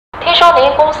说您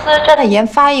公司正在研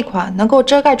发一款能够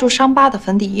遮盖住伤疤的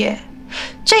粉底液，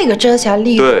这个遮瑕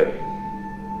力对，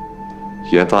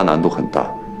研发难度很大。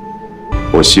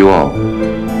我希望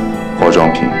化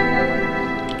妆品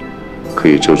可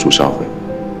以遮住伤痕。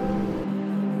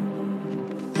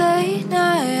 Late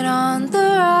night on the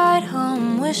ride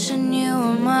home, wishing you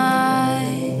were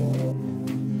mine.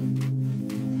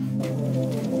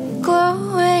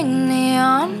 Glowing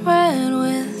neon red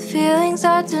with feelings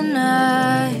I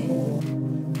deny.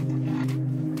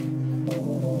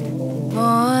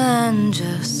 More than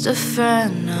just a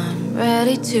friend, I'm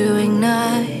ready to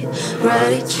ignite,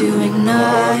 ready to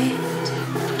ignite.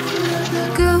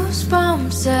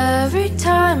 Goosebumps every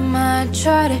time I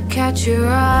try to catch your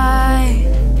eye.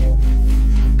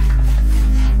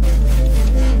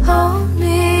 Hold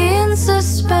me in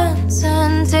suspense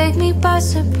and take me by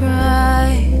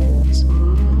surprise.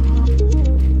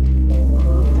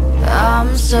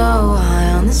 I'm so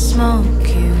high on the smoke,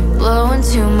 you blow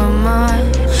into my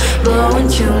mind, blow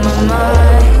into my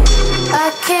mind. I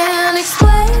can't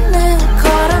explain it,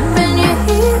 caught up in your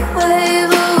heat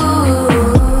wave. Ooh.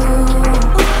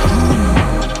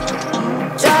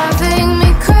 Driving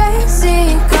me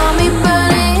crazy, got me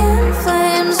burning in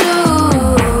flames.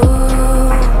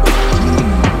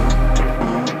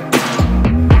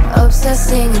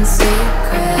 Obsessing in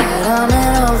secret on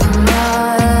and over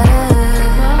my head.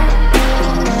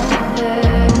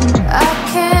 I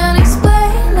can't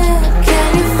explain it.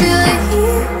 Can you feel a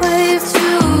heat wave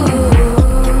too?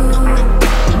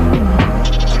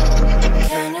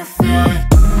 Can you feel it?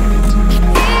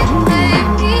 Heat wave,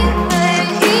 heat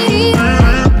wave, heat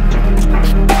wave.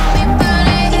 Me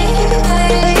burning heat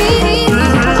wave.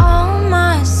 All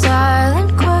my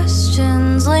silent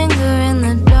questions linger in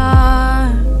the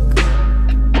dark.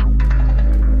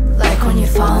 Like when you're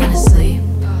falling asleep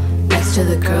next to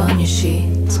the girl in your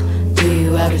sheets. Do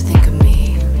you ever think of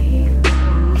me?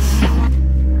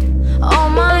 Oh,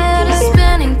 my head is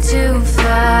spinning too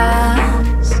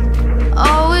fast.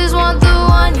 Always want the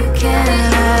one you can't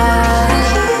have.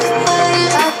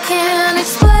 I can't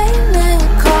explain it,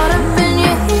 caught up in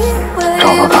your heat wave.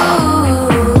 找到他了，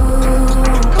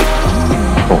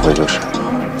不会就是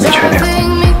你确定？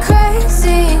 Driving me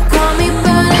crazy, got me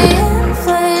burning in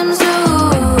flames.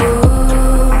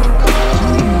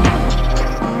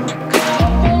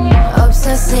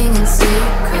 Obsessing in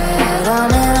secret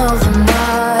on and over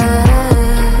my head.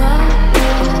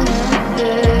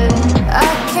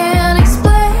 I can't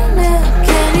explain it.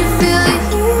 Can you feel a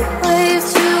heat wave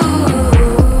too?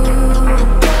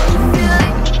 Feel it?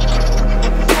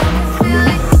 Feel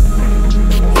it?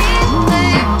 Heat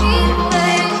wave, heat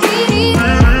wave, heat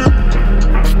wave.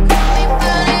 Me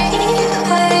burning heat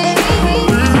wave, heat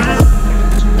wave.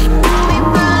 Me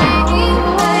burning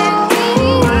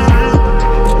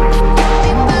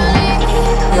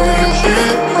heat wave,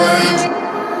 heat wave.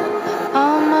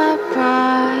 All my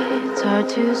pride's hard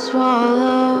to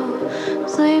swallow.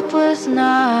 Sleepless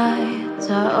nights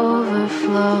I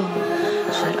overflow.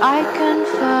 Should I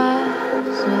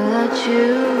confess or let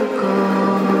you